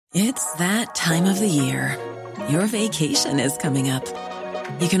It's that time of the year. Your vacation is coming up.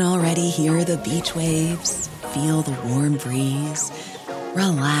 You can already hear the beach waves, feel the warm breeze,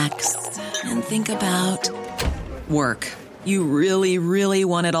 relax, and think about work. You really, really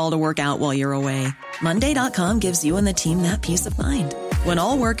want it all to work out while you're away. Monday.com gives you and the team that peace of mind. When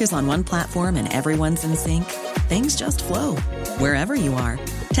all work is on one platform and everyone's in sync, things just flow. Wherever you are,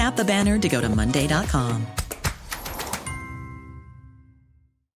 tap the banner to go to Monday.com.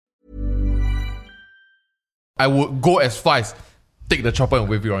 I would go as far as take the chopper and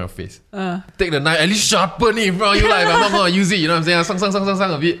wave it on your face. Take the knife, at least sharpen it in front of you. Like, if I'm not going to use it, you know what I'm saying?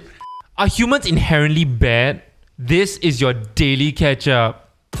 Sang a bit. Are humans inherently bad? This is your daily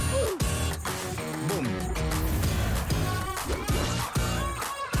catch-up.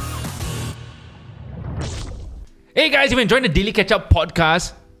 Hey guys, if you're enjoying the Daily Catch-up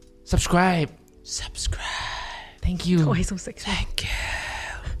podcast, subscribe. Thank you. Oh, he's so sexy. Thank you.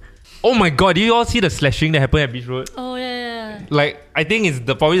 Oh my god, did you all see the slashing that happened at Beach Road? Oh, yeah. Like, I think it's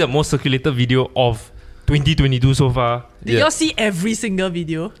probably the most circulated video of 2022 so far. Did y'all see every single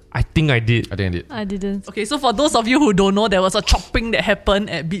video? I think I did. I didn't. Okay, so for those of you who don't know, there was a chopping that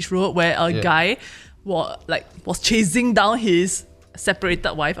happened at Beach Road where a guy was chasing down his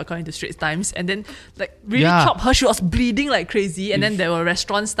separated wife, according to Straits Times, and then really chopped her. She was bleeding like crazy, and then there were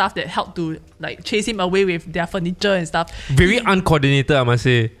restaurant staff that helped to chase him away with their furniture and stuff. Very uncoordinated, I must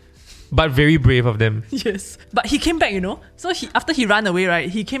say. But very brave of them. Yes. But he came back, So after he ran away, right,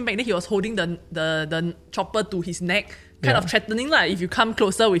 he came back, then he was holding the chopper to his neck, kind of threatening, if you come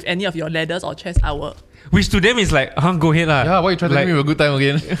closer with any of your ladders or chest, I will. Which to them is like, go ahead lah. Yeah, why you trying to make me a good time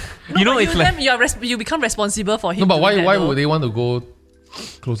again? It's like... you become responsible for him. No, but why would they want to go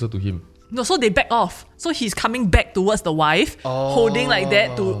closer to him? No, so they back off. So he's coming back towards the wife, holding like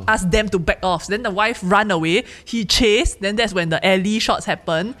that to ask them to back off. Then the wife ran away. He chased. Then that's when the alley shots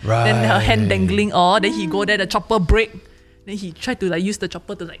happen. Right. Then her hand dangling Then he go there, the chopper break. Then he tried to use the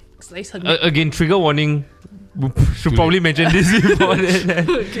chopper to slice her neck. Again, trigger warning. Should probably mention this before that.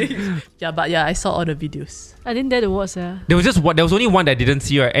 Okay. Yeah, I saw all the videos. I didn't dare to watch. There was only one that I didn't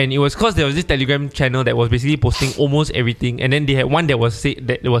see, right? And it was because there was this Telegram channel that was basically posting almost everything, and then they had one that was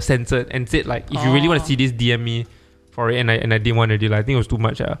censored and said if you really want to see this, DM me for it. And I didn't want to do. I think it was too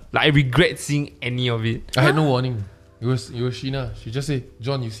much. I regret seeing any of it. I had no warning. It was Sheena. She just said,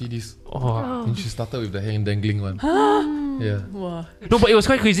 John, you see this? And she started with the hand dangling one. Yeah. Wow. No, but it was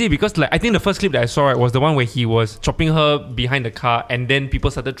quite crazy because I think the first clip that I saw was the one where he was chopping her behind the car, and then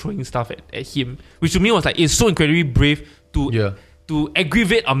people started throwing stuff at him, which to me was it's so incredibly brave to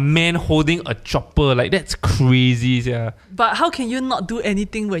aggravate a man holding a chopper. That's crazy, yeah. But how can you not do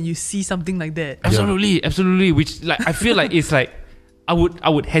anything when you see something like that? Absolutely. Which I feel it's I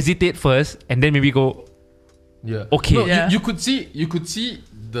would hesitate first and then maybe go. Yeah. Okay. No, you could see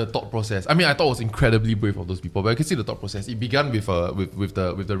the thought process. I mean, I thought it was incredibly brave of those people, but I could see the thought process. It began with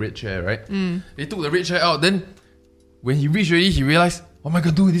the red chair, right? They took the red chair out. Then when he reached already, he realized, what am I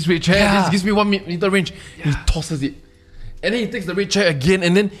gonna do with this red chair? This gives me 1 meter range. He tosses it, and then he takes the red chair again,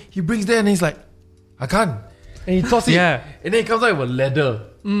 and then he brings there, and he's like, I can't. And he tosses it, and then he comes out with a ladder.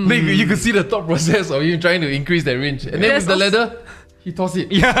 Then you could see the thought process of him trying to increase that range, and then with the ladder, he tossed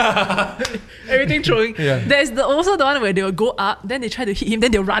it. Yeah. Everything throwing. Yeah. There's also the one where they will go up, then they try to hit him,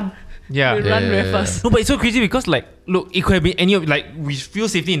 then they'll run. Yeah. They run very fast. No, but it's so crazy because look, it could have been any of we feel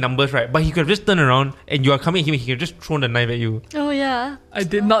safety in numbers, right? But he could have just turned around and you are coming at him and he could have just thrown the knife at you. Oh, yeah. I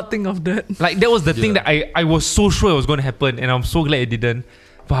did not think of that. That was the thing that I was so sure it was going to happen, and I'm so glad it didn't.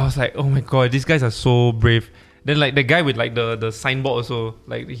 But I was like, oh my god, these guys are so brave. Then the guy with the signboard also,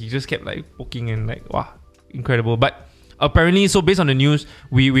 he just kept poking and wow, incredible. But apparently, so based on the news,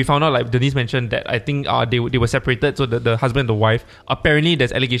 we found out, Denise mentioned, that I think they were separated, so the husband and the wife. Apparently,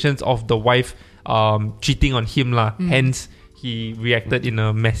 there's allegations of the wife cheating on him lah. Hence, he reacted in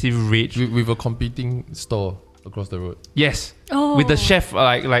a massive rage. With a competing store across the road. Yes. Oh. With the chef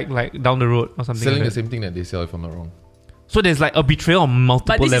like down the road or something. Selling like the same thing that they sell, if I'm not wrong. So there's a betrayal on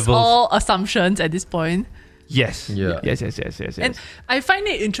multiple But this levels. is all assumptions at this point. Yes. Yeah. Yes. And I find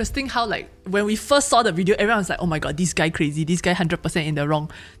it interesting how when we first saw the video, everyone was like, oh my god, this guy crazy, this guy 100% in the wrong.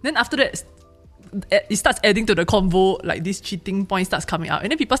 Then after that, it starts adding to the convo, this cheating point starts coming out.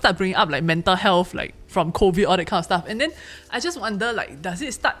 And then people start bringing up mental health, from COVID, all that kind of stuff. And then I just wonder, does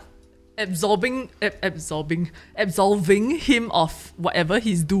it start absolving him of whatever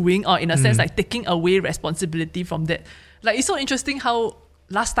he's doing, or in a sense taking away responsibility from that? It's so interesting how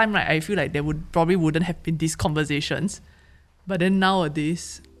last time, right, I feel there wouldn't have been these conversations, but then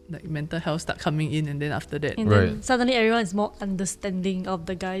nowadays like mental health start coming in, and then after that, And Right. then suddenly everyone is more understanding of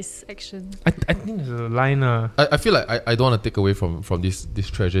the guy's action. I think there's a line. I feel like I don't want to take away from this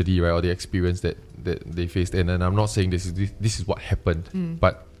tragedy, right, or the experience that they faced, and I'm not saying this is what happened,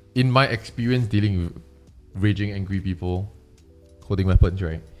 but in my experience dealing with raging angry people holding weapons,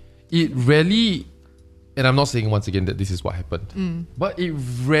 right, it rarely, and I'm not saying once again that this is what happened, but it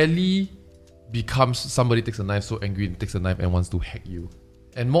rarely becomes somebody takes a knife so angry and takes a knife and wants to hack you.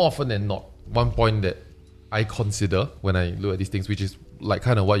 And more often than not, one point that I consider when I look at these things, which is like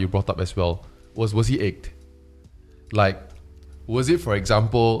kind of what you brought up as well, was he egged? Like, was it, for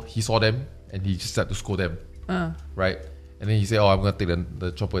example, he saw them and he just had to scold them, right? And then he said, oh, I'm going to take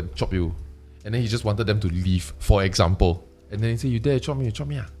the chopper and chop you. And then he just wanted them to leave, for example. And then he said, you dare chop me,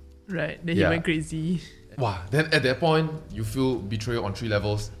 ah. right? Then Yeah. he went crazy. Wow, then at that point, you feel betrayal on 3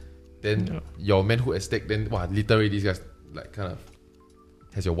 levels. Then your manhood at stake. Then, wow, literally this guy's like kind of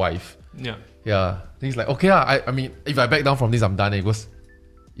has your wife. Yeah. Yeah. Then he's like, okay, I mean, if I back down from this, I'm done. Because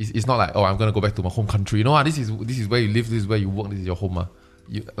it's not like, oh, I'm gonna go back to my home country. No, this is where you live, this is where you work, this is your home.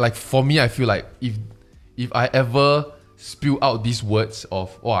 Like for me, I feel like if I ever spill out these words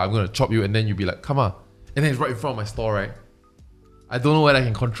of, oh, I'm gonna chop you, and then you be like, come on, and then it's right in front of my store, right? I don't know whether I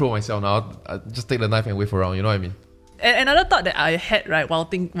can control myself now. I just take the knife and wave around. You know what I mean? And another thought that I had, right,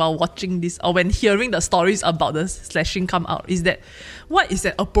 while watching this or when hearing the stories about the slashing come out, is that what is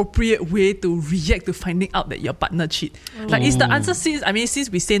an appropriate way to react to finding out that your partner cheat? Like, is the answer since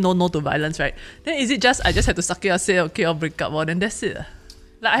we say no to violence, right? Then is it just I just have to suck it up, say okay, I'll break up, or then that's it?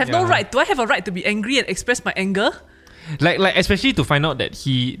 Like, I have no Yeah. right. Do I have a right to be angry and express my anger? Like especially to find out that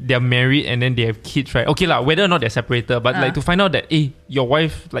they're married and then they have kids, right? Okay, like whether or not they're separated, but like to find out that your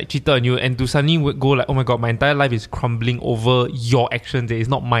wife like cheated on you, and to suddenly go like, oh my god, my entire life is crumbling over your actions. It's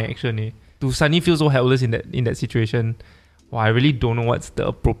not my action. To suddenly feel so helpless in that situation. Wow, I really don't know what's the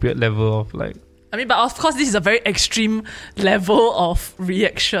appropriate level of like. I mean, but of course, this is a very extreme level of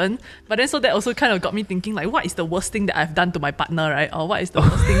reaction. But then, so that also kind of got me thinking, like, what is the worst thing that I've done to my partner, right? Or what is the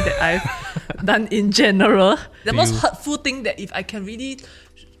worst thing that I've done in general? The most hurtful thing that if I can really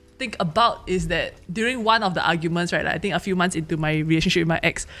think about is that during one of the arguments, right? Like, I think a few months into my relationship with my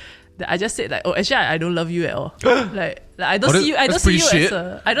ex, that I just said like, oh, actually, I don't love you at all. like I don't see you. I don't that's see you pretty as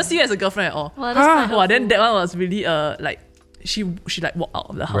shit. I don't see you as a girlfriend at all. Wow, that's quite Wow, then hurtful. that one was really like she like walked out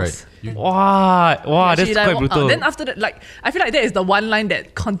of the house. Right. You- Wow, that's She, like, quite walked out. brutal. Then after that, like, I feel like that is the one line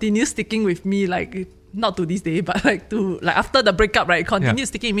that continues sticking with me, like, not to this day, but like to like after the breakup, right? It continues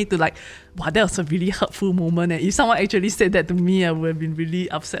sticking with me to like, wow, that was a really hurtful moment. And if someone actually said that to me, I would have been really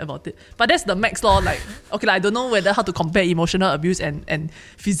upset about it. But that's the max law. Like, okay, like, I don't know whether how to compare emotional abuse and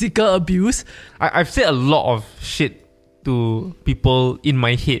physical abuse. I've said a lot of shit to people in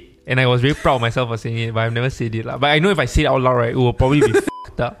my head, and I was very proud of myself for saying it, but I've never said it. But I know if I say it out loud, right, it will probably be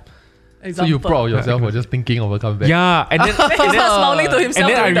fucked up. So Example. you're proud of yourself for just thinking of a comeback. Yeah, and then, He starts smiling to himself and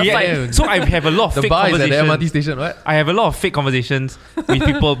then I during the react. fight. So I have a lot of The fake bar is at the conversations. MRT station, what? I have a lot of fake conversations with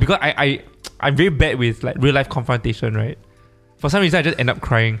people because I'm very bad with like real life confrontation, right? For some reason, I just end up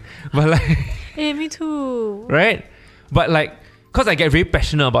crying. But like, Hey, me too. right? But like, cause I get very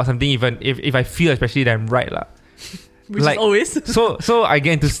passionate about something, even if I feel especially that I'm right, lah. Which like- is always. So I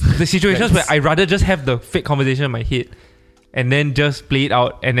get into the situations where I rather just have the fake conversation in my head, and then just play it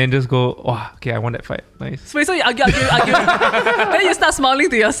out, and then just go, oh, okay, I won that fight, nice. So you argue. Then you start smiling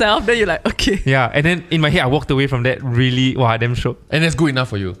to yourself. Then you're like, okay. Yeah, and then in my head, I walked away from that really, wow, damn shook. And that's good enough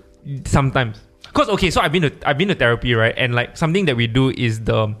for you. Sometimes. Cause okay, so I've been to therapy, right? And like something that we do is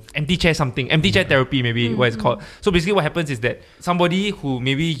the empty chair chair therapy, maybe what it's called. So basically, what happens is that somebody who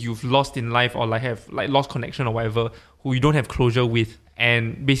maybe you've lost in life or like have like lost connection or whatever, who you don't have closure with,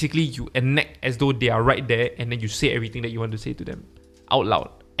 and basically you enact as though they are right there, and then you say everything that you want to say to them out loud,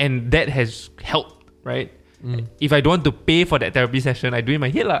 and that has helped, right? If I don't want to pay for that therapy session, I do it in my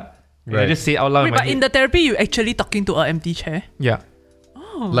head lah. And I Right. just say it out loud. Wait, in my but head. in the therapy, you actually talking to an empty chair. Yeah,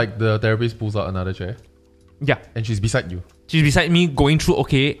 Like the therapist pulls out another chair yeah. and she's beside you. She's beside me going through,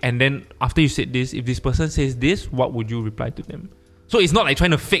 okay, and then after you said this, if this person says this, what would you reply to them? So it's not like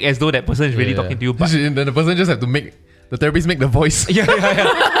trying to fake as though that person is really talking to you, but then the person just have to make the therapist make the voice. yeah.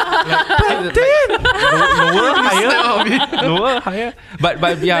 Lower, higher, lower, higher. But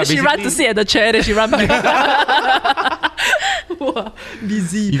yeah, Then she run to basically, sit at the chair, then she run back. Wow,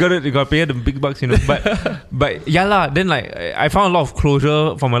 busy. you gotta pay her the big bucks, you know. But yeah lah. Then like I found a lot of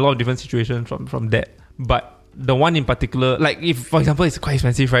closure from a lot of different situations from that. But the one in particular, like if for example it's quite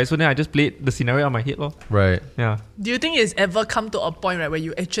expensive, right? So then I just played the scenario on my head, lor. Right. Yeah. Do you think it's ever come to a point, right, where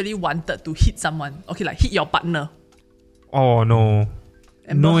you actually wanted to hit someone? Okay, like hit your partner. Oh no.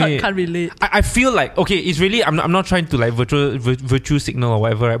 Amber No Heard way. can't relate. I feel like, okay, it's really, I'm not trying to like virtue signal or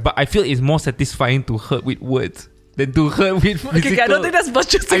whatever, right? But I feel it's more satisfying to hurt with words than to hurt with physical. Okay, I don't think that's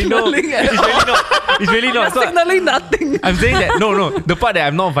virtue I know. signaling at It's all. really not. It's really not. So Signaling nothing. I'm saying that no, the part that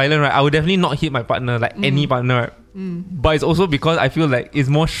I'm not violent, right? I would definitely not hit my partner, like any partner, right? But it's also because I feel like it's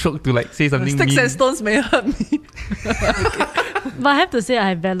more shook to like say something Sticks mean. and stones may hurt me. But I have to say I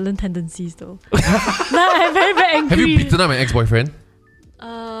have violent tendencies though. I'm very, very angry. Have you beaten up an ex-boyfriend?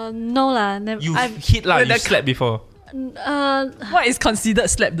 No lah. Never. You I've, hit like When you the slept before. What is considered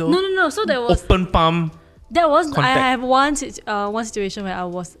slap though? no. So there was Open palm. There was Contact. I have one situation where I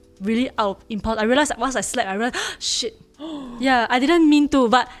was really out of impulse. I realized that once I slept, I realized shit. Yeah, I didn't mean to,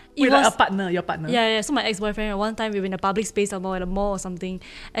 but it Wait, was like a partner, your partner. yeah. So my ex-boyfriend, one time we were in a public space somewhere at a mall or something,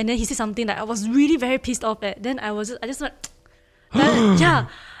 and then he said something that I was really very pissed off at. Then I just like yeah.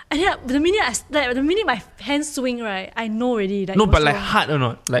 And then the minute my hands swing, right, I know already that No, it was but like wrong. hard or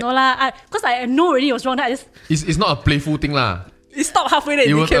not? Like No lah, because I know already it was wrong. Then I just It's not a playful thing lah. It stopped halfway then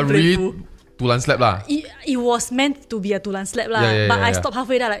It it was a became really playful. tulan slap lah. it was meant to be a tulan slap lah. Yeah, But I yeah. stopped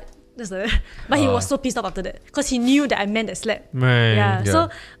halfway there like that's it. But he was so pissed off after that because he knew that I meant that slap. Right. Yeah. Yeah. So,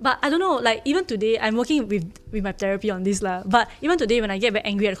 but I don't know. Like even today, I'm working with my therapy on this lah. But even today, when I get very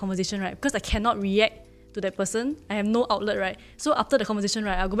angry at the conversation, right, because I cannot react to that person, I have no outlet, right. So after the conversation,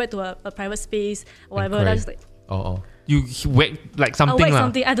 right, I'll go back to a private space or whatever. And cry. I just like Oh. You whack like I'll something whack lah.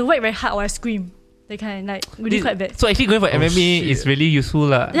 something. I have to whack very hard or I scream. That kind like really quite bad. So actually going for MMA shit. is really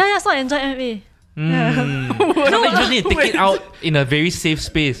useful lah. Yeah. So I enjoy MMA. Sometimes you just need to take it out in a very safe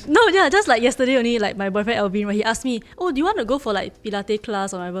space. No, yeah, just like yesterday only, like my boyfriend Alvin, right, he asked me, "Oh, do you want to go for like Pilates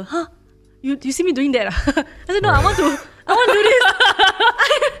class or whatever?" Huh? You see me doing that? I said, "No, I want to do this."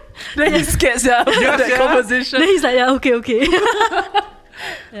 Then he scared of that conversation. Then he's like, "Yeah, okay."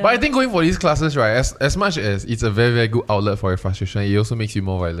 But I think going for these classes, right, as much as it's a very, very good outlet for your frustration, it also makes you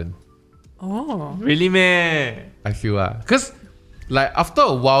more violent. Oh. Really, man? I feel because like after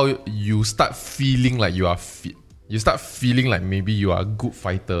a while, you start feeling like you are fit. You start feeling like maybe you are a good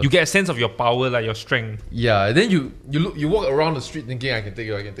fighter. You get a sense of your power, like your strength. Yeah, and then you walk around the street thinking, I can take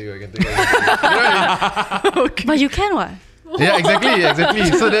you. You know what I mean? But you can what? Yeah,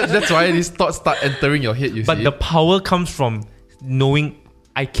 exactly. So that's why these thoughts start entering your head. You But see, the power comes from knowing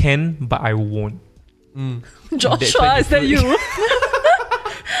I can, but I won't. Joshua, is that you?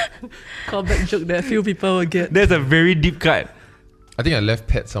 Callback joke that a few people will get. That's a very deep cut. I think I left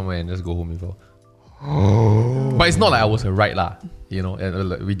pet somewhere and just go home before. But it's not like I was a ride lah, you know, and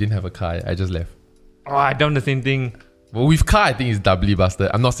like, we didn't have a car. I just left. Oh, I done the same thing. But with car, I think it's doubly busted.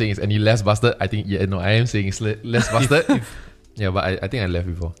 I'm not saying it's any less busted. I think I am saying it's less busted. Yeah, but I think I left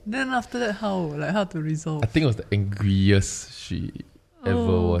before. Then after that, how to resolve? I think it was the angriest she ever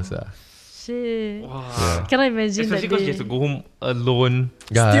was. Shit. Yeah. Cannot imagine Especially that because she has day. to go home alone.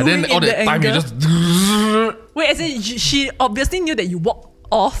 Yeah, Stewing then all in the the time you anger. just. Wait, as in she obviously knew that you walked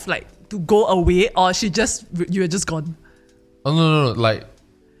off like to go away, or you were just gone. Oh no! Like,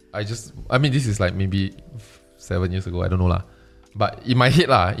 I mean, this is like maybe 7 years ago. I don't know lah. But in my head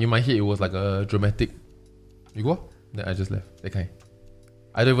it was like a dramatic. You go, then I just left. That kind.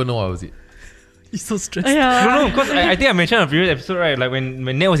 I don't even know what was it. He's so stressed. Yeah. No, because I think I mentioned on a previous episode, right? Like when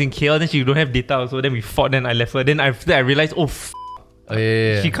Nat was in KL, then she don't have data also. Then we fought, then I left her. Then after that I realized, Oh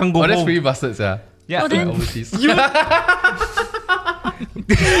yeah. She can't go That's home. pretty busted, yeah. yeah. Oh, then- Overseas.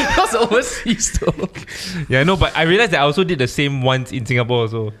 That's overseas though. Yeah, no, but I realized that I also did the same once in Singapore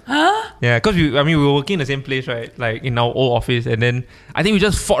also. Huh? Yeah, because we were working in the same place, right? Like in our old office, and then I think we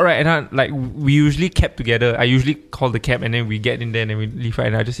just fought, right? And like we usually cab together. I usually call the cab, and then we get in there, and then we leave, right?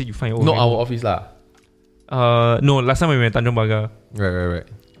 And I just said, "You find your own Not way our home." office lah. No, last time when we were in Tanjong Pagar, Right.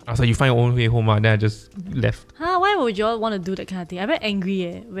 I was like, "You find your own way home," then I just left. Huh? Why would you all want to do that kind of thing? I'm very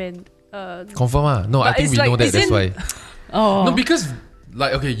angry when Confirm ah. No, I But think it's we like, know that. That's isn't- why. Oh. No, because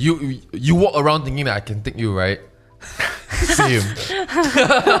like okay, you walk around thinking that I can take you, right? Same. okay,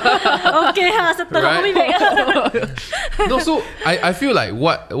 settle. Right? Call me back. No, so I feel like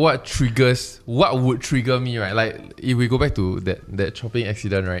what would trigger me, right? Like if we go back to that chopping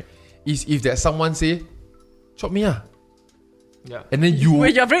accident, right? Is if that someone say, chop me Yeah. and then you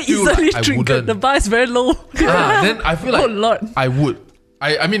Wait, you're very feel easily like I triggered. wouldn't. The bar is very low. Then I feel like Oh Lord. I would.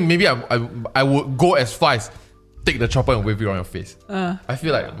 I mean maybe I would go as far as take the chopper and wave it on your face. I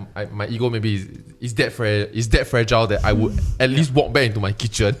feel like my ego maybe is that fragile that I would at least walk back into my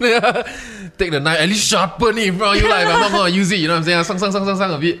kitchen, take the knife, at least sharpen it in front of you like, if I'm not gonna use it, you know what I'm saying?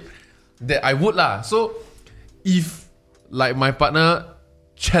 Sang a bit. That I would lah. So if like my partner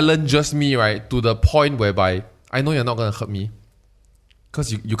challenges me, right, to the point whereby I know you're not gonna hurt me,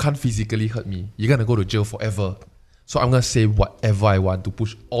 because you can't physically hurt me, you're gonna go to jail forever. So I'm gonna say whatever I want to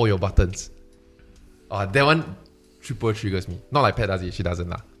push all your buttons. That one triple triggers me. Not like Pat does it, she doesn't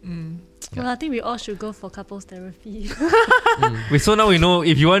lah. Well, I think we all should go for couples therapy. Wait, so now we know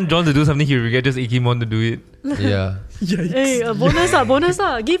if you want John to do something, he'll regret, just egg him on to do it. Yeah. Hey, a bonus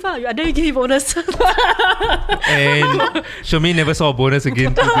give I dare you give me bonus. And Shermaine never saw a bonus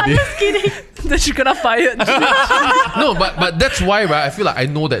again till today. Just kidding. Then she got fired. No, but that's why, right? I feel like I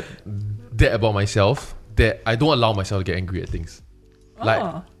know that about myself, that I don't allow myself to get angry at things.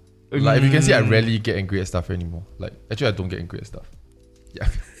 Like if you can see, I rarely get angry at stuff anymore. Like actually, I don't get angry at stuff. Yeah.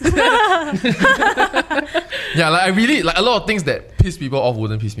 Yeah, like I really like a lot of things that piss people off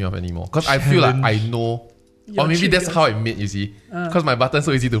wouldn't piss me off anymore. Because I feel like I know. Your or maybe that's triggers. how I made, you see. Because my button's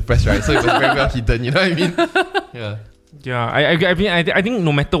so easy to press, right? So it was very well hidden, you know what I mean? Yeah. Yeah, I think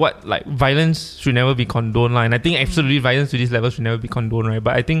no matter what, like violence should never be condoned, and I think absolutely violence to this level should never be condoned, right?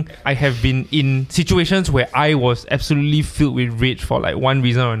 But I think I have been in situations where I was absolutely filled with rage for like one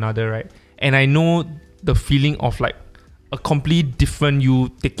reason or another, right? And I know the feeling of like a completely different you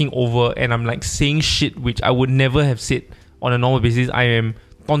taking over, and I'm like saying shit which I would never have said on a normal basis. I am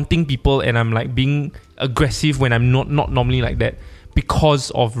taunting people and I'm like being aggressive when I'm not normally like that because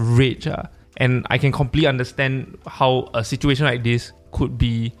of rage. And I can completely understand how a situation like this could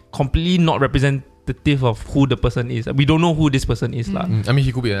be completely not representative of who the person is. We don't know who this person is. I mean,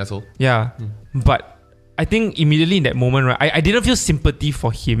 he could be an asshole. Yeah. But I think immediately in that moment, right, I didn't feel sympathy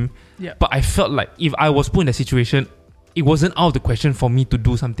for him. Yeah. But I felt like if I was put in that situation, it wasn't out of the question for me to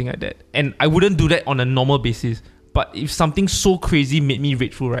do something like that. And I wouldn't do that on a normal basis. But if something so crazy made me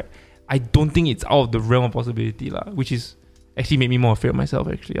rageful, right, I don't think it's out of the realm of possibility, which is actually made me more afraid of myself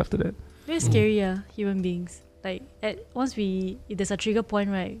actually after that. Very scary, human beings. Like if there's a trigger point,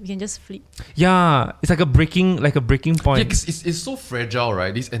 right, we can just flip. Yeah, it's like a breaking point. Yeah, 'cause it's so fragile,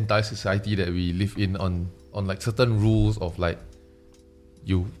 right? This entire society that we live in on like certain rules of like,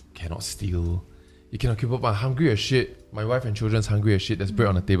 you cannot steal, you cannot keep up. I'm hungry as shit. My wife and children's hungry as shit. There's bread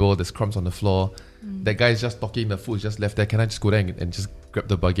on the table. There's crumbs on the floor. That guy is just talking. The food is just left there. Can I just go there and just grab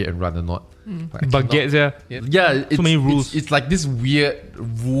the baguette and run or not? Like, I Baguettes, cannot. yeah. Yeah, it's, many rules. It's like this weird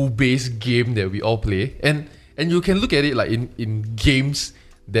rule-based game that we all play, and you can look at it like in games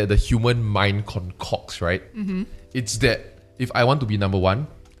that the human mind concocts, right? It's that if I want to be number one,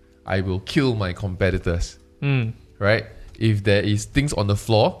 I will kill my competitors, right? If there is things on the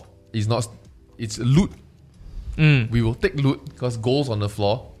floor, it's loot. We will take loot because gold's on the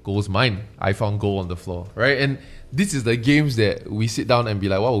floor. Gold's mine. I found gold on the floor, right? And this is the games that we sit down and be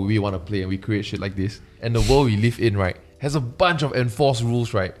like, what would we want to play? And we create shit like this. And the world we live in, right, has a bunch of enforced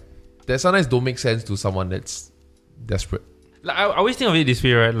rules, right, that sometimes don't make sense to someone that's desperate. Like, I always think of it this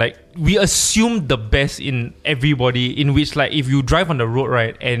way, right? Like, we assume the best in everybody, in which, like, if you drive on the road,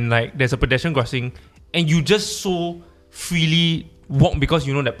 right, and, like, there's a pedestrian crossing, and you just so freely walk because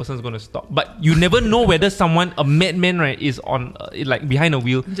you know that person's going to stop. But you never know whether a madman, right, is on, like, behind a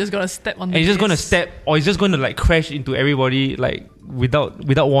wheel. You're just gonna step on And the he's just gas. going to step, or he's just going to, like, crash into everybody, like, without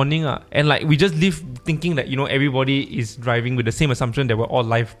warning. And, like, we just live thinking that, you know, everybody is driving with the same assumption that we're all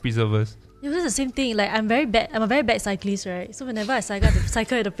life preservers. Yeah, but that's the same thing. Like I'm a very bad cyclist, right? So whenever I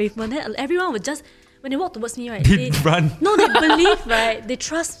cycle at the pavement, then everyone would just, when they walk towards me, right, They run. No, they believe, right? They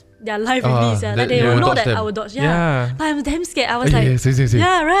trust their life with me. Like they will know dodge that them. I will dodge. Yeah. But I'm damn scared. I was like, same.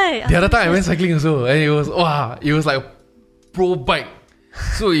 yeah, right. The other time I went cycling also, and it was like pro bike.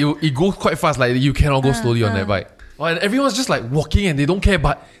 So it goes quite fast, like you cannot go slowly on that bike. And everyone's just like walking and they don't care,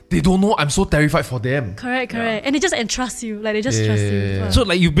 but they don't know I'm so terrified for them. Correct. And they just entrust you. Like they just trust you. Yeah. Wow. So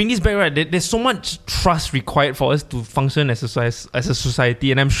like you bring this back, right? There's so much trust required for us to function as a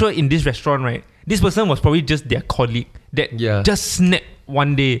society, and I'm sure in this restaurant, right, this person was probably just their colleague that just snapped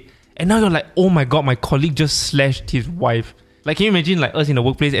one day, and now you're like, oh my god, my colleague just slashed his wife. Like, can you imagine like us in the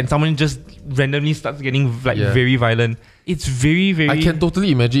workplace and someone just randomly starts getting like very violent? It's very, very. I can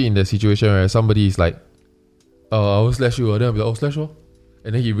totally imagine in the situation where somebody is like, I will slash you, then I'll be like, oh, slash you.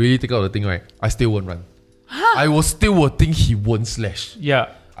 And then he really take out the thing, right? I still won't run. I will still think he won't slash.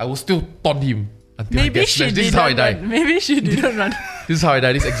 Yeah. I will still taunt him until I Maybe get she slashed. didn't This is how I die. run. Maybe she didn't run. This is how I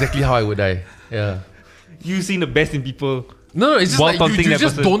die. This is exactly how I would die. Yeah. You seeing the best in people. No, it's just While like taunting you that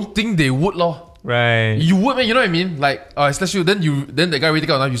just person. don't think they would, lor. Right. You would, man. You know what I mean? Like, I slash you, then the guy really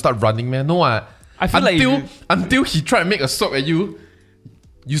take out, now you start running, man. No, I feel until he try to make a swap at you,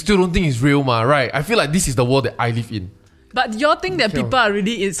 you still don't think it's real, ma, right? I feel like this is the world that I live in. But you think that people are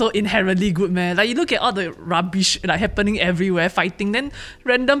really so inherently good, man. Like you look at all the rubbish like happening everywhere, fighting. Then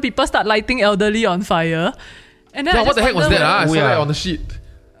random people start lighting elderly on fire. And then Yeah, what the heck was that? I saw Oh, yeah. that on the sheet.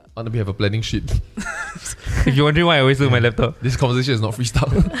 On the behalf of planning sheet. If you're wondering why I always look at my laptop. This conversation is not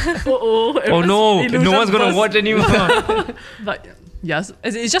freestyle. Oh no, no one's gonna watch anymore. But yeah, so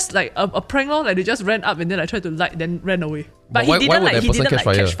it's just like a prank lor. Like they just ran up and then I tried to light, then ran away. But But why he would didn't that like person catch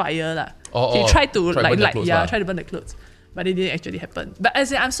fire? fire lah. Oh, He tried to try burn their light, clothes lah. try to burn the clothes, but it didn't actually happen. But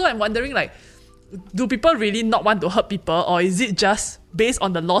as in, I'm wondering like, do people really not want to hurt people, or is it just based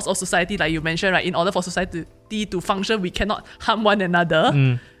on the laws of society, like you mentioned, right? In order for society to function, we cannot harm one another,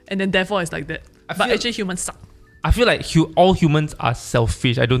 and then therefore it's like that. But feel- actually, humans suck. I feel like all humans are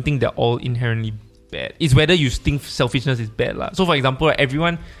selfish. I don't think they're all inherently bad. It's whether you think selfishness is bad lah. So for example, right,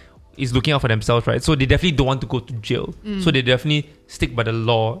 everyone is looking out for themselves, right? So they definitely don't want to go to jail. So they definitely stick by the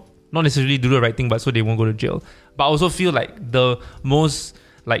law, not necessarily do the right thing, but so they won't go to jail. But I also feel like the most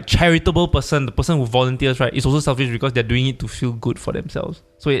like charitable person, the person who volunteers, right, is also selfish because they're doing it to feel good for themselves.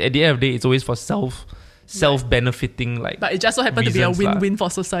 So at the end of the day, it's always for self-benefiting, like. But it just so happened to be a reasons lah. win-win for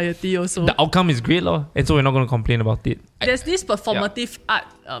society also. The outcome is great, lor, and so we're not going to complain about it. There's this performative art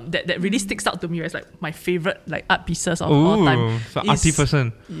that really sticks out to me as like my favorite like art pieces of all time. So arty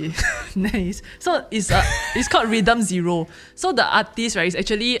person. Yeah, nice. So it's called Rhythm Zero. So the artist, right, is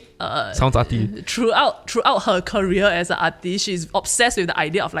actually Sounds arty. throughout her career as an artist, she's obsessed with the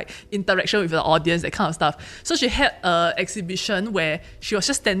idea of like interaction with the audience, that kind of stuff. So she had an exhibition where she was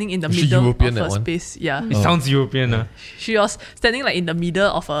just standing in the Was she middle European, of that her one? space. Yeah. It sounds European. She was standing like in the middle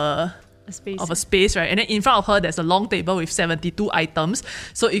of a space, right? And then in front of her, there's a long table with 72 items.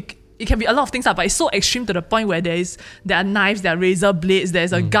 So it can be a lot of things, but it's so extreme to the point where there are knives, there are razor blades,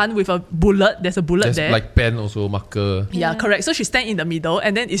 there's a gun with a bullet, there's a bullet There's there. like pen also, marker. Yeah, correct. So she stand in the middle,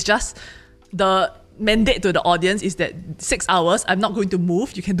 and then it's just the mandate to the audience is that 6 hours, I'm not going to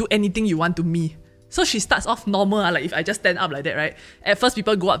move. You can do anything you want to me. So she starts off normal, like if I just stand up like that, right? At first,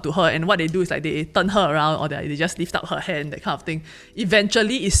 people go up to her, and what they do is like they turn her around, or they just lift up her hand, that kind of thing.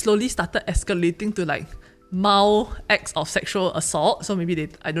 Eventually, it slowly started escalating to like mild acts of sexual assault. So maybe they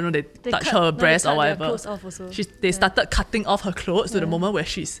touch her breast or whatever. They started cutting off her clothes to the moment where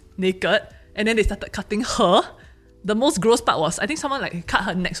she's naked, and then they started cutting her. The most gross part was I think someone like cut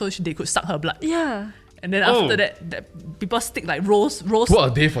her neck so they could suck her blood. Yeah. And then after that, people stick like rose. What a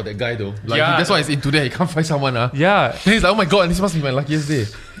day for that guy though. Like Yeah. that's why he's into that. He can't find someone. Yeah, Then he's like, oh my god, this must be my luckiest day.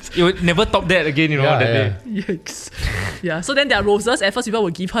 it would never top that again, that day. Yikes. Yeah. So then there are roses. At first, people will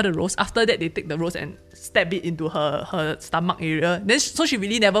give her the rose. After that, they take the rose and stab it into her stomach area. Then so she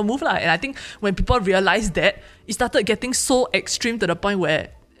really never moved lah. And I think when people realized that, it started getting so extreme to the point where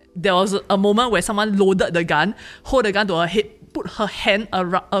there was a moment where someone loaded the gun, hold the gun to her head, put her hand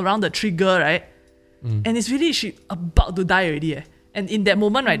around the trigger, right? And it's really she about to die already. And in that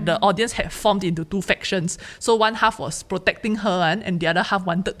moment, right, the audience had formed into two factions. So one half was protecting her, and the other half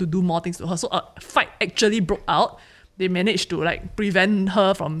wanted to do more things to her. So a fight actually broke out. They managed to like prevent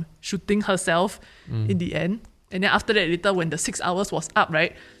her from shooting herself in the end. And then after that, later when the 6 hours was up,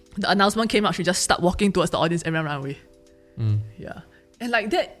 right, the announcement came out. She just started walking towards the audience, everyone ran away. Yeah. And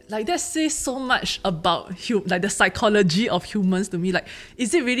like that says so much about like the psychology of humans to me. Like,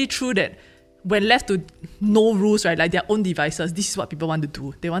 is it really true that when left to no rules, right, like their own devices, this is what people want to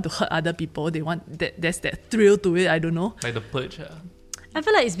do? They want to hurt other people. They want there's that thrill to it. I don't know. Like the purge. I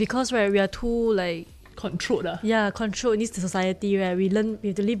feel like it's because, right, we are too like Controlled. controlled in this society, right? We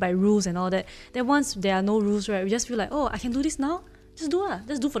have to live by rules and all that. Then once there are no rules, right, we just feel like, oh, I can do this now. Just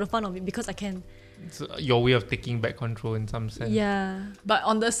do for the fun of it because I can. It's your way of taking back control in some sense. Yeah. But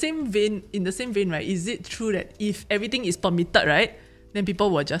in the same vein, right, is it true that if everything is permitted, right, then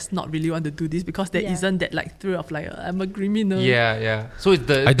people will just not really want to do this because there isn't that like thrill of like I'm a criminal. Yeah. So it's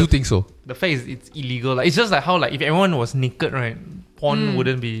I do think so. the fact is it's illegal. Like, it's just like how like if everyone was naked, right, porn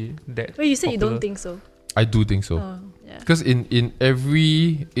wouldn't be that. Wait, you said you popular. don't think so? I do think so. Oh, yeah. Because in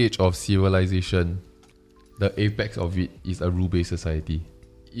every age of civilization, the apex of it is a rule-based society.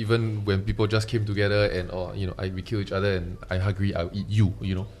 Even when people just came together and we kill each other and I agree I'll eat you,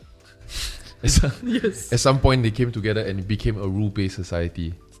 Yes. At some point they came together and it became a rule-based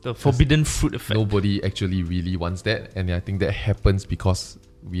society. It's the forbidden fruit effect. Nobody actually really wants that, and I think that happens because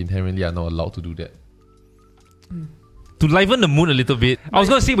we inherently are not allowed to do that. To liven the mood a little bit, I was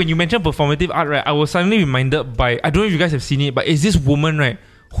going to say when you mentioned performative art, right, I was suddenly reminded by, I don't know if you guys have seen it, but it's this woman, right,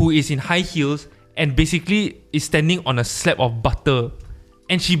 who is in high heels and basically is standing on a slab of butter.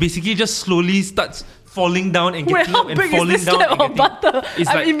 And she basically just slowly starts falling down and getting how up and big is falling this down. slab and of butter? It's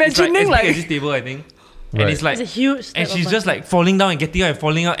I'm like, imagining it's like as big as this table, I think. And Right. it's like, It's a huge slab and of she's just butter. like falling down and getting up and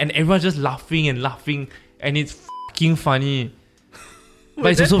falling out, and everyone's just laughing, and it's fucking funny.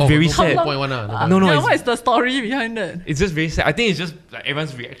 But it's also very no sad. point one, No, Yeah, it's- what is the story behind that? It's just very sad. I think it's just like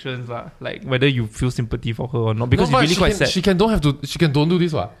everyone's reactions, like whether you feel sympathy for her or not, because No, it's but really quite sad. She can don't do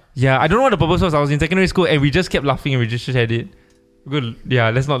this what? Yeah, I don't know what the purpose was. I was in secondary school and we just kept laughing and we just shared it. Good. Yeah,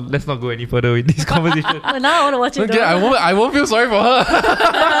 let's not go any further with this conversation. But now I want to watch it. Okay, I won't feel sorry for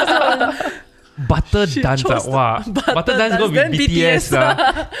her. Butter She dance, chose the wow. Butter dance go with then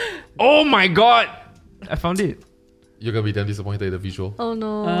BTS. Oh my god, I found it. You're gonna be damn disappointed in the visual. Oh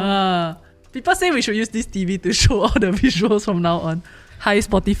no. People say we should use this TV to show all the visuals from now on. Hi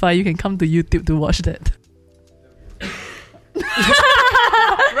Spotify, you can come to YouTube to watch that.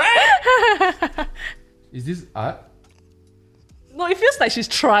 Is this art? No, it feels like she's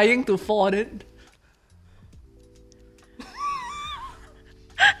trying to fall it.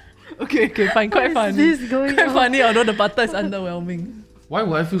 Okay, fine, quite What is funny. this going Quite on? funny, although the butter is underwhelming. Why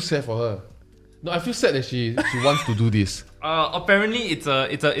would I feel sad for her? No, I feel sad that she wants to do this. Apparently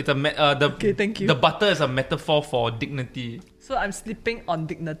Okay, thank you. The butter is a metaphor for dignity. So I'm sleeping on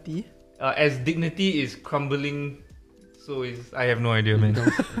dignity. As dignity is crumbling, so is I have no idea, man.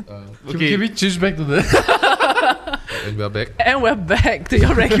 Okay. Can we change back to the? And we are back. And we're back to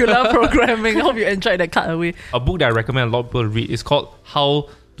your regular programming. Hope you enjoyed that cutaway. A book that I recommend a lot of people read is called How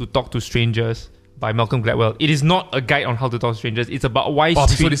to Talk to Strangers by Malcolm Gladwell. It is not a guide on how to talk to strangers. It's about why Oh, I'm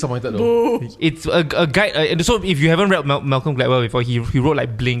so disappointed though. it's a guide. And so if you haven't read Malcolm Gladwell before, he wrote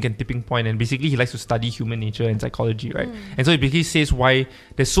like Blink and Tipping Point, and basically he likes to study human nature and psychology, right? And so it basically says why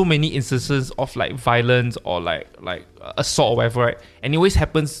there's so many instances of like violence or like assault or whatever, right? And it always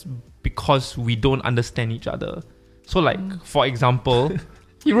happens because we don't understand each other. So like for example,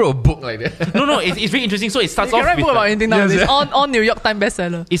 He wrote a book like that. no, it's very interesting. So it You starts can off write with book about like, anything nowadays. All New York Times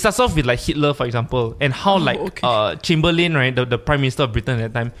bestseller. it starts off with like Hitler, for example, and how Chamberlain, right, the Prime Minister of Britain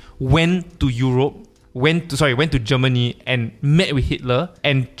at that time, went to Europe, went to Germany and met with Hitler.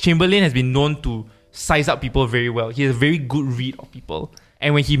 And Chamberlain has been known to size up people very well. He has a very good read of people.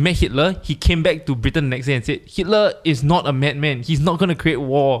 And when he met Hitler, he came back to Britain the next day and said, Hitler is not a madman. He's not going to create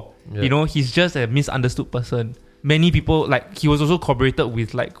war. Yeah. You know, he's just a misunderstood person. Many people, like, he was also collaborated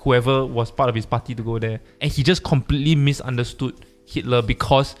with, like, whoever was part of his party to go there. And he just completely misunderstood Hitler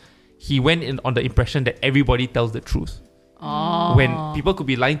because he went in on the impression that everybody tells the truth. When people could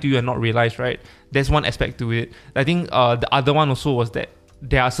be lying to you and not realize, right? There's one aspect to it. I think the other one also was that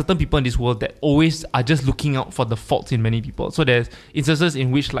there are certain people in this world that always are just looking out for the faults in many people. So there's instances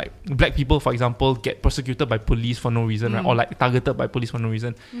in which like black people, for example, get persecuted by police for no reason, right? Or like targeted by police for no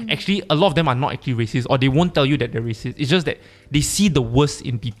reason. Actually, a lot of them are not actually racist, or they won't tell you that they're racist. It's just that they see the worst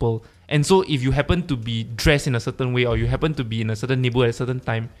in people. And so if you happen to be dressed in a certain way, or you happen to be in a certain neighborhood at a certain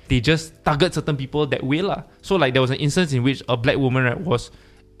time, they just target certain people that way lah. So like there was an instance in which a black woman, right, was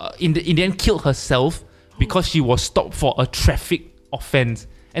in the end killed herself because she was stopped for a traffic offense.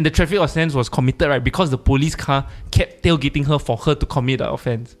 And the traffic offense was committed, right, because the police car kept tailgating her for her to commit the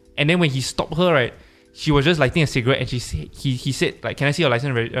offense. And then when he stopped her, right, she was just lighting a cigarette, and he said, like, can I see your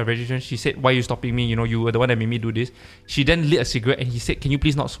license registration? She said, why are you stopping me? You know, you were the one that made me do this. She then lit a cigarette and he said, can you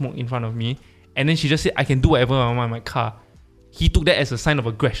please not smoke in front of me? And then she just said, I can do whatever I want in my car. He took that as a sign of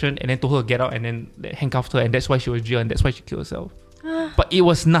aggression and then told her to get out, and then handcuffed her, and that's why she was jailed, and that's why she killed herself. But it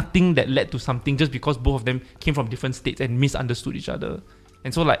was nothing that led to something, just because both of them came from different states and misunderstood each other.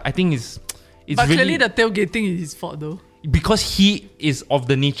 And so, like, I think it's But really, clearly the tailgating is his fault though. because he is of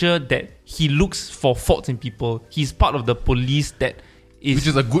the nature that he looks for faults in people. He's part of the police that is... Which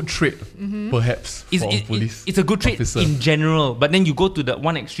is a good trait, perhaps, for police. It's a good trait officer. in general, but then you go to the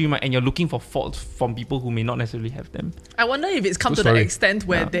one extreme, right, and you're looking for faults from people who may not necessarily have them. I wonder if it's come Good to the story. extent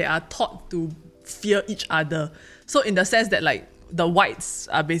where they are taught to fear each other. So in the sense that like the whites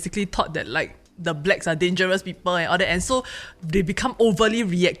are basically taught that like the blacks are dangerous people and all that, and so they become overly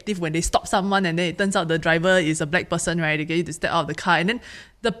reactive when they stop someone, and then it turns out the driver is a black person, right? They get you to step out of the car, and then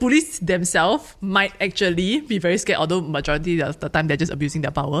the police themselves might actually be very scared, although majority of the time they're just abusing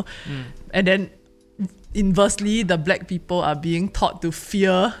their power. And then inversely, the black people are being taught to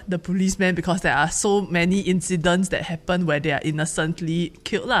fear the policeman because there are so many incidents that happen where they are innocently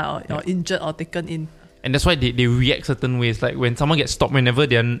killed or injured or taken in. And that's why they react certain ways. Like when someone gets stopped, whenever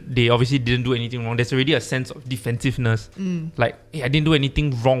they obviously didn't do anything wrong, there's already a sense of defensiveness. Like, hey, I didn't do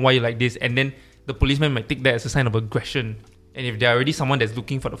anything wrong, why you like this? And then the policeman might take that as a sign of aggression. And if they're already someone that's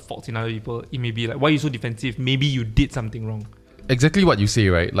looking for the faults in other people, it may be like, why are you so defensive? Maybe you did something wrong. Exactly what you say,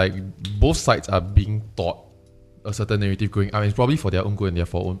 right? Like, both sides are being taught a certain narrative going. I mean, it's probably for their own good and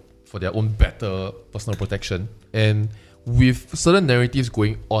for their own better personal protection. And with certain narratives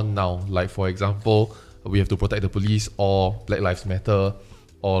going on now, like for example, we have to protect the police, or Black Lives Matter,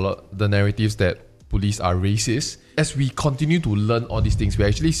 or the narratives that police are racist. As we continue to learn all these things, we're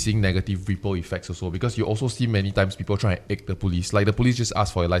actually seeing negative ripple effects also, because you also see many times people try and egg the police. Like the police just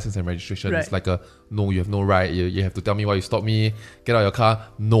ask for your license and registration. Right. It's like no, you have no right. You have to tell me why you stopped me. Get out of your car.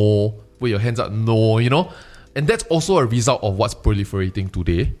 No. Put your hands up. No. And that's also a result of what's proliferating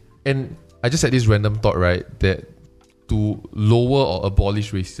today. And I just had this random thought, right, that to lower or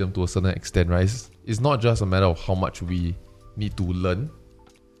abolish racism to a certain extent, right, it's not just a matter of how much we need to learn.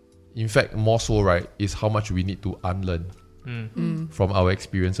 In fact, more so, right, is how much we need to unlearn from our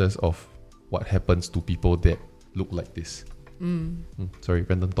experiences of what happens to people that look like this. Sorry,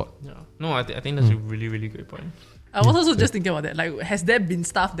 random thought. Yeah. No, I think that's a really, really great point. I was also just thinking about that. Like, has there been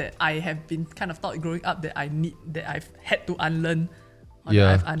stuff that I have been kind of taught growing up that I've had to unlearn? Or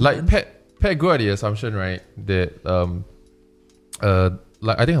that I've like unlearned? Pat grew up the assumption, right, that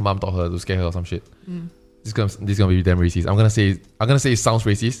like I think her mom taught her to scare her or some shit. This is gonna be damn racist. I'm gonna say it sounds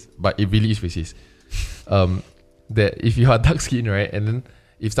racist, but it really is racist. That if you are dark skin, right, and then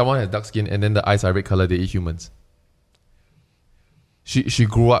if someone has dark skin and then the eyes are red color, they eat humans. She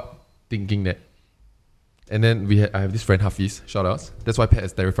grew up thinking that. And then I have this friend Hafiz, shout outs. That's why Pat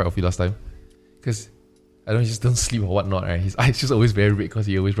is terrified of you last time. Because I don't, he just don't sleep or whatnot, right? His eyes just always very red because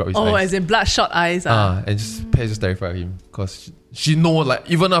he always rub his eyes. Oh, as in bloodshot eyes. And Pat is just terrified of him. Because she know, like,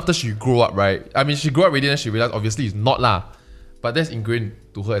 even after she grew up, right? I mean, she grew up already and she realized obviously it's not lah. But that's ingrained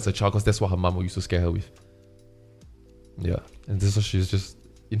to her as a child because that's what her mom used to scare her with. Yeah. And this is she's just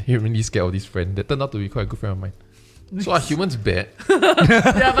inherently scared of this friend that turned out to be quite a good friend of mine. So are humans bad?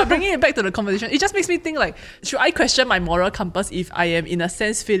 Yeah, but bringing it back to the conversation, it just makes me think like, should I question my moral compass if I am in a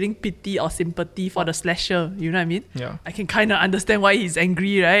sense feeling pity or sympathy for the slasher? You know what I mean? Yeah. I can kind of understand why he's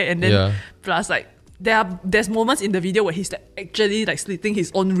angry, right? And then plus like there's moments in the video where he's like actually like slitting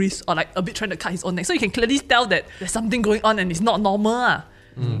his own wrist or like a bit trying to cut his own neck. So you can clearly tell that there's something going on and it's not normal.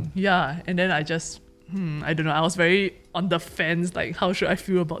 Yeah, and then I just I don't know. I was very on the fence. Like, how should I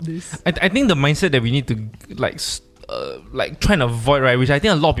feel about this? I think the mindset that we need to like try and avoid, right, which I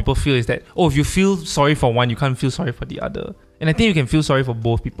think a lot of people feel, is that, oh, if you feel sorry for one, you can't feel sorry for the other. And I think you can feel sorry for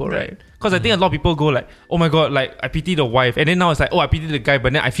both people, right? Because I think a lot of people go like, oh my god, like I pity the wife, and then now it's like, oh, I pity the guy,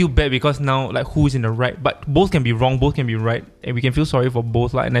 but then I feel bad because now like who's in the right? But both can be wrong, both can be right, and we can feel sorry for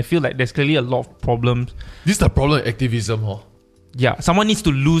both. Like, and I feel like there's clearly a lot of problems. This is the problem with activism, huh? Yeah, someone needs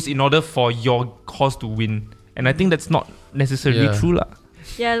to lose in order for your cause to win, and I think that's not necessarily true, lah.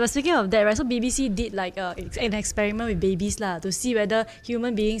 Yeah, but speaking of that, right, so BBC did like an experiment with babies lah, to see whether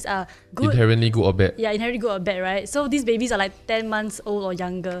human beings are good. Inherently good or bad. Yeah, inherently good or bad, right? So these babies are like 10 months old or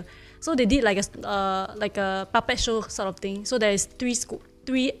younger. So they did like a puppet show sort of thing. So there is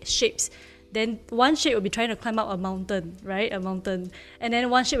three shapes. Then one shape will be trying to climb up a mountain, right? A mountain. And then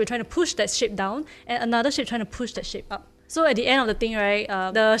one shape will be trying to push that shape down, and another shape trying to push that shape up. So at the end of the thing, right,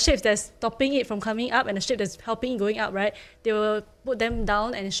 the shapes that's stopping it from coming up and the shape that's helping it going up, right, they will put them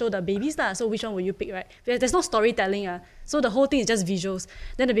down and show the babies lah. So which one will you pick, right? There's no storytelling. So the whole thing is just visuals.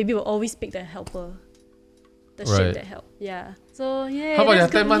 Then the baby will always pick the helper. The shape that help. Yeah. So yeah. How about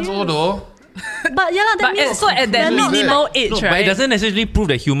that's you're 10 months news. old though? But yeah, that means So at that they're not minimal like- age, No, right? but it doesn't necessarily prove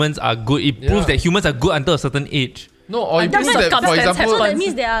that humans are good. It proves that humans are good until a certain age. No, or it That's proves that, for circumstance example... So that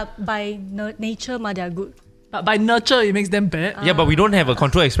means they are by nature, they are good. But by nurture, it makes them bad. Yeah, but we don't have a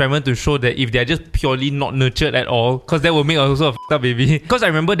control experiment to show that if they're just purely not nurtured at all, because that will make also a f***ed up baby. Because I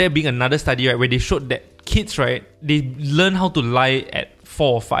remember there being another study, right, where they showed that kids, right, they learn how to lie at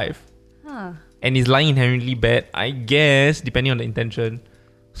 4 or 5. Huh. And is lying inherently bad? I guess, depending on the intention.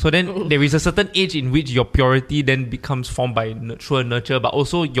 So then there is a certain age in which your purity then becomes formed by nurture, but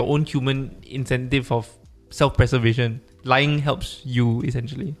also your own human incentive of self-preservation. Lying helps you,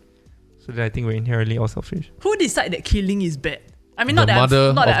 essentially. So then I think we're inherently all selfish. Who decide that killing is bad? I mean, The not that mother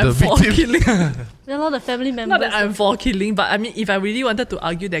I'm, not that of I'm the for victim. killing. There are a lot of family members. Not that I'm for killing, but I mean, if I really wanted to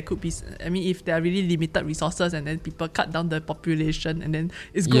argue, there could be. I mean, if there are really limited resources and then people cut down the population, and then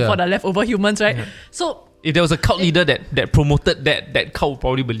it's good for the leftover humans, right? Yeah. So If there was a cult leader that promoted that cult would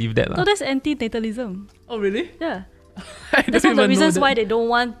probably believe that. No, lah. that's anti-natalism. oh really? Yeah. I don't That's one of the even know reasons that. why they don't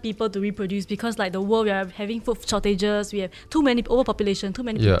want people to reproduce, because like the world, we are having food shortages, we have too many overpopulation, too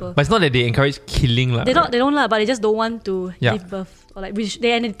many people. But it's not that they encourage killing. Lah, They right? don't lah, but they just don't want to Yeah. give birth, or like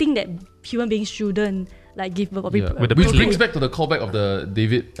they think that human beings shouldn't like give birth or Yeah. With the Which plague. brings back to the callback of the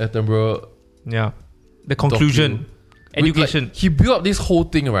David Attenborough Yeah. The conclusion. Education. Like, he built up this whole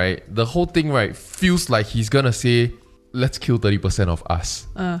thing, right? The whole thing, right, feels like he's gonna say, let's kill 30% of us.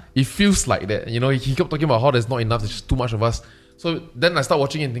 It feels like that. You know, he kept talking about how there's not enough, there's just too much of us. So then I start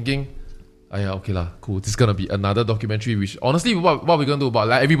watching it and thinking, oh yeah, okay lah, cool. This is gonna be another documentary which honestly what we're gonna do about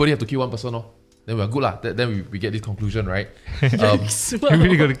like everybody have to kill one person, oh. then we're good lah. Then we get this conclusion, right? You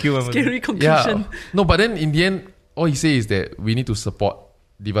really got to kill one. Scary conclusion. Yeah. No, but then in the end, all he says is that we need to support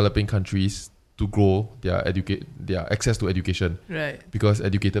developing countries to grow their access to education, Right. because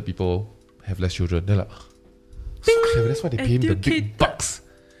educated people have less children. They're like, so clever. That's why they pay him the big bucks.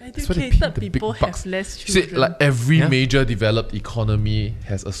 That's why they pay him Educated the big people bucks. have less See, children. like every Yeah. major developed economy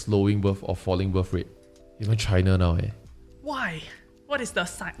has a slowing birth or falling birth rate. Even China now, Why? What is the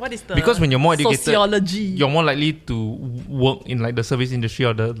sign? What is the Because when you're more educated, sociology? you're more likely to work in like the service industry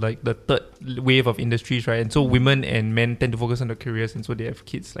or the third wave of industries, right? And so women and men tend to focus on their careers, and so they have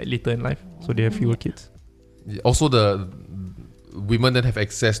kids like later in life, so they have fewer kids. Also, the women then have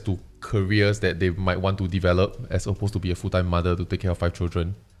access to careers that they might want to develop, as opposed to be a full-time mother to take care of 5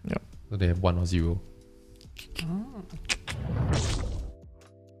 children. Yeah. So they have 1 or 0.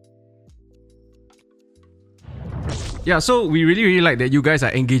 Yeah, so we really like that you guys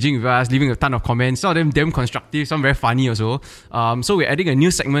are engaging with us, leaving a ton of comments. Some of them damn constructive, some very funny also. So we're adding a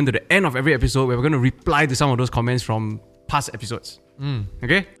new segment to the end of every episode where we're going to reply to some of those comments from past episodes.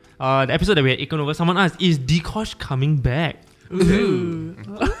 Okay? The episode that we had taken over, someone asked, "Is Dikosh coming back?"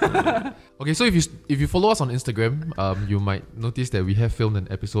 Okay, so if you follow us on Instagram, you might notice that we have filmed an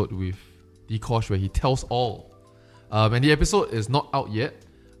episode with Dikosh where he tells all. And the episode is not out yet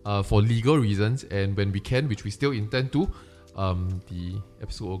for legal reasons, and when we can, which we still intend to, the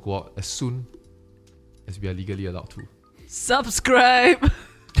episode will go out as soon as we are legally allowed to. Subscribe.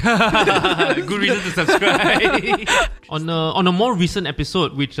 Good reason to subscribe. on a more recent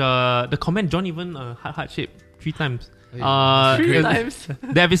episode, which the comment John even heart shape 3 times. Three times.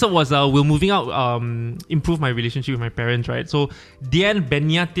 The episode was will moving out improve my relationship with my parents, right? So Dian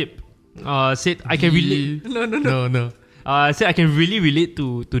Benyatip said I can relate. No. Said I can really relate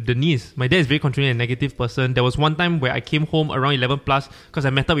to Denise. My dad is very controlling and negative person. There was one time where I came home around 11 plus because I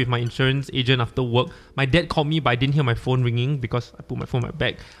met up with my insurance agent after work. My dad called me, but I didn't hear my phone ringing because I put my phone in my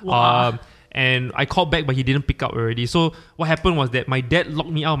bag. Wow. And I called back, but he didn't pick up already. So what happened was that my dad locked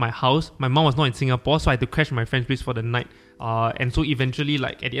me out of my house. My mom was not in Singapore, so I had to crash at my friend's place for the night. And so eventually,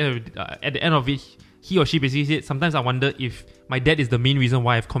 like at the end of it, he or she basically said, sometimes I wonder if my dad is the main reason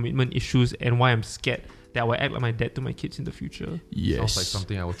why I have commitment issues and why I'm scared that I will act like my dad to my kids in the future. Sounds like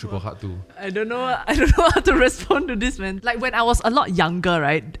something I will triple heart to. I don't know how to respond to this, man. Like when I was a lot younger,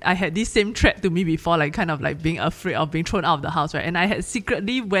 right, I had this same threat to me before, like kind of like being afraid of being thrown out of the house, right? And I had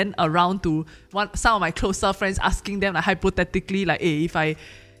secretly went around to some of my closer friends, asking them like hypothetically, like, hey,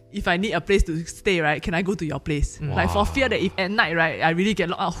 if I need a place to stay, right, can I go to your place? Like for fear that if at night, right, I really get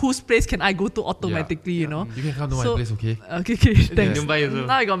locked out, whose place can I go to automatically, you know? You can come to my place, okay? Okay, thanks. Don't buy also.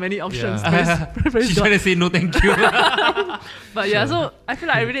 Now I got many options. Yeah. Praise She's God. trying to say no thank you. But yeah, so I feel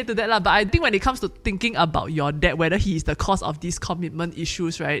like I relate to that lah. But I think when it comes to thinking about your dad, whether he is the cause of these commitment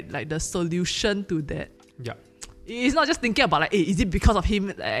issues, right? Like the solution to that, Yeah. it's not just thinking about like, hey, is it because of him?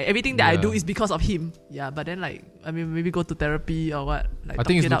 Like, everything that I Yeah. do is because of him. Yeah, but then like, I mean, maybe go to therapy or what. Like, I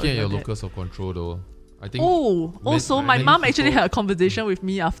think it's talk it out looking at with your dad. locus of control though. I think Also, my many mom actually people- had a conversation with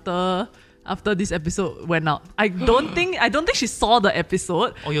me after this episode went out. I don't think she saw the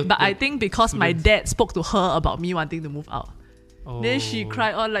episode, Oh, but I think because my dad spoke to her about me wanting to move out. Oh. Then she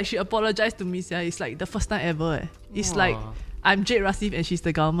cried on, like she apologized to me. It's like the first time ever. It's like I'm Jade Rasif and she's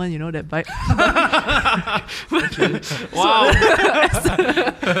the government, you know that vibe. Wow.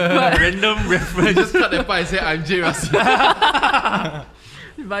 Random reference. Just cut that part and say I'm Jay Rasi.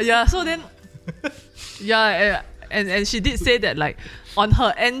 But yeah, so then and she did say that like on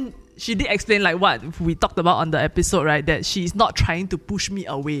her end she did explain like what we talked about on the episode, right? That she's not trying to push me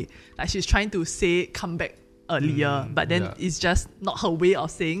away. Like she's trying to say come back earlier, but then yeah. it's just not her way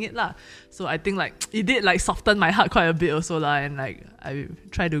of saying it lah. So I think like it did like soften my heart quite a bit also lah, and like I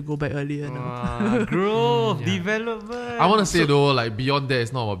try to go back earlier now. Growth, development. I want to say though, like beyond that,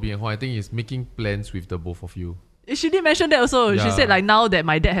 it's not about being at home. I think it's making plans with the both of you. She did mention that also. She Yeah. said like now that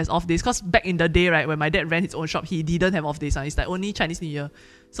my dad has off days, because back in the day, right, when my dad ran his own shop, he didn't have off days. It's like only Chinese New Year.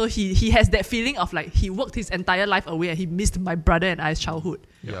 So he has that feeling of like he worked his entire life away and he missed my brother and I's childhood.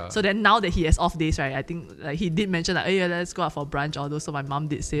 Yeah. So then now that he has off days, right, I think like he did mention like, oh yeah, let's go out for brunch, although so my mom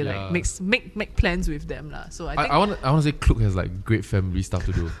did say Yeah. like make plans with them lah. So I think I want to say Klook has like great family stuff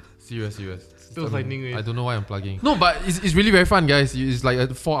to do. Serious. Still finding it. I don't know why I'm plugging. No, but it's really very fun, guys. It's like a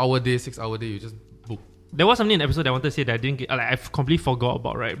 4-hour day, 6-hour day. You just book. There was something in the episode that I wanted to say that I didn't get, like I've completely forgot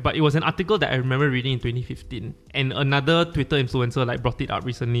about, right? But it was an article that I remember reading in 2015, and another Twitter influencer like brought it up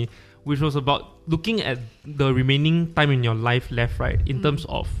recently, which was about looking at the remaining time in your life left, right, in terms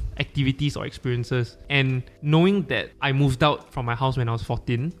of activities or experiences, and knowing that I moved out from my house when I was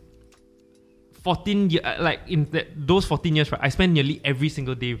 14. 14 years, like in those 14 years, right, I spent nearly every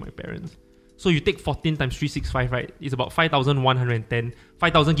single day with my parents. So you take 14 times 365, right? It's about 5,110.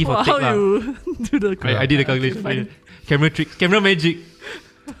 5,000 give or Wow, take. how lah. you do the I did the calculation for you. Camera tricks, camera magic.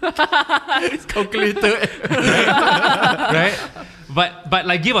 Calculator. Right? But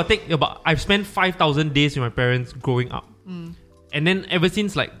like give or take about I've spent 5,000 days with my parents growing up. And then ever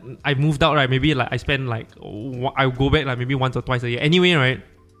since like I moved out, right, maybe like I spend like I go back like maybe once or twice a year. Anyway, right,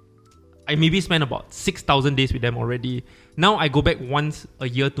 I maybe spend about 6,000 days with them already. Now I go back once a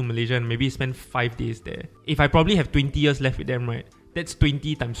year to Malaysia and maybe spend 5 days there. If I probably have 20 years left with them, right, that's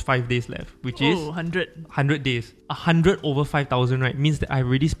 20 times 5 days left, which is 100. 100 days. 100 over 5,000, right, means that I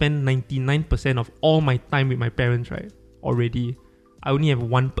already spent 99% of all my time with my parents, right, already. I only have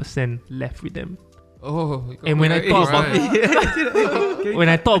 1% left with them. Oh, And when I thought about it, when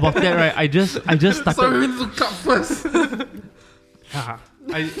I thought about that, right, I just started. So we look up first.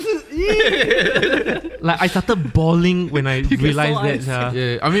 I started bawling when I realized that.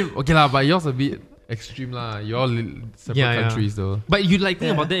 Yeah, I mean, okay lah, but yours a bit extreme lah. You all separate countries though. But you like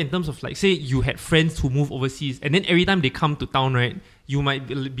think about that in terms of like, say you had friends who move overseas, and then every time they come to town, right, you might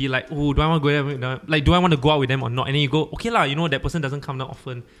be like, oh, do I want to go there? Like, do I want to go out with them or not? And then you go, okay lah, you know that person doesn't come down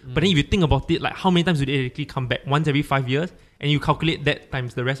often. But then if you think about it, like how many times do they actually come back? Once every 5 years, and you calculate that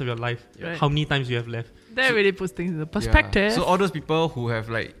times the rest of your life, Right. how many times you have left? That really puts things into perspective. So all those people who have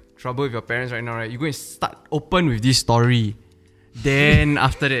like trouble with your parents right now, right, you go and start open with this story. Then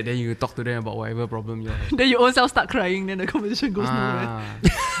after that, then you talk to them about whatever problem you have. Then you own self start crying, then the conversation goes nowhere.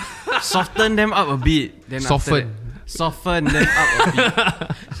 Soften them up a bit. Then Soften. Soften them up a bit.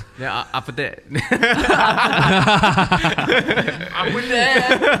 Then after that.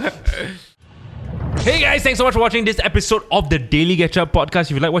 Hey guys, thanks so much for watching this episode of the Daily Getcha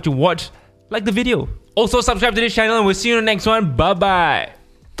podcast. If you like what you watch, like the video. Also subscribe to this channel and we'll see you in the next one. Bye bye.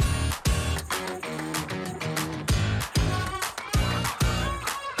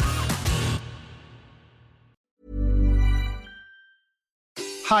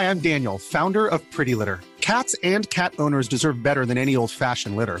 Hi, I'm Daniel, founder of Pretty Litter. Cats and cat owners deserve better than any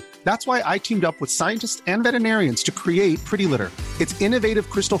old-fashioned litter. That's why I teamed up with scientists and veterinarians to create Pretty Litter. Its innovative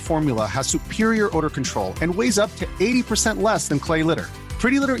crystal formula has superior odor control and weighs up to 80% less than clay litter.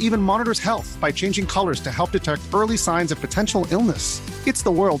 Pretty Litter even monitors health by changing colors to help detect early signs of potential illness. It's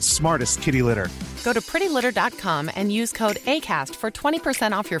the world's smartest kitty litter. Go to prettylitter.com and use code ACAST for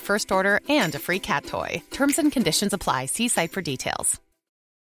 20% off your first order and a free cat toy. Terms and conditions apply. See site for details.